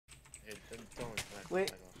Wait.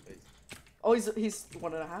 Back off, please. Oh, he's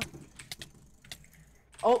 1.5.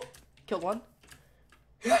 Oh, killed one.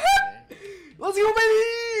 Let's go,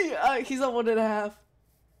 baby! He's at 1.5.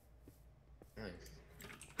 Nice.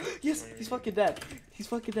 Yes, he's fucking dead. He's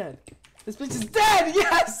fucking dead. This bitch is dead!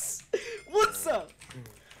 Yes! What's up?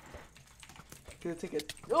 Gonna take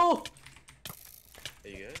it. Oh! Are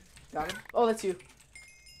you good? Got him. Oh, that's you.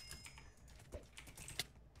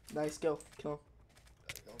 Nice, go. Kill him.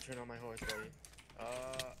 Don't turn on my horse, buddy.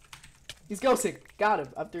 He's ghosting. Got him.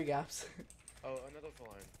 I have 3 gaps. Oh, another full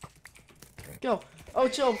iron. Go. Oh,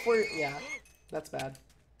 chill before you... Yeah. That's bad.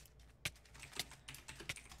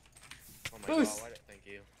 Oh my Boost. god, thank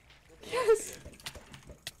you. Yes!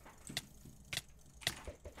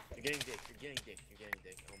 You're getting dick, you're getting dick, you're getting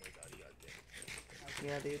dick. Oh my god, you got dick.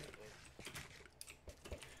 Yeah, dude.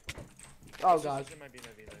 Oh god. It might be.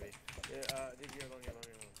 Yeah, dude, you're alone.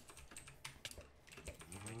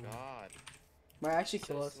 Oh my god. Might actually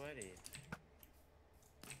kill So us. sweaty.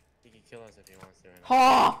 He can kill us if he wants to right now.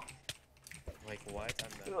 Ha! Like what?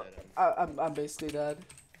 I'm not dead. I'm basically dead.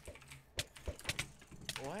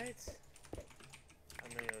 What?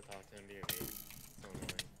 I'm gonna go talk to him, be your mate. So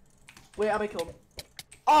annoying. Wait, I'm gonna kill him.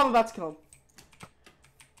 Oh, I'm about to kill him.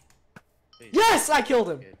 Please. Yes, I killed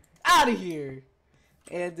him. Good. Out of here.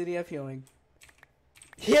 And did he have healing?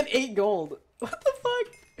 He had 8 gold. What the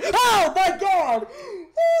fuck? Oh my god!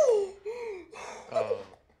 Oh,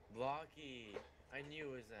 Blocky. I knew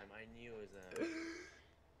it was them.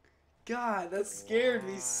 God, that scared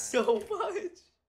me so much.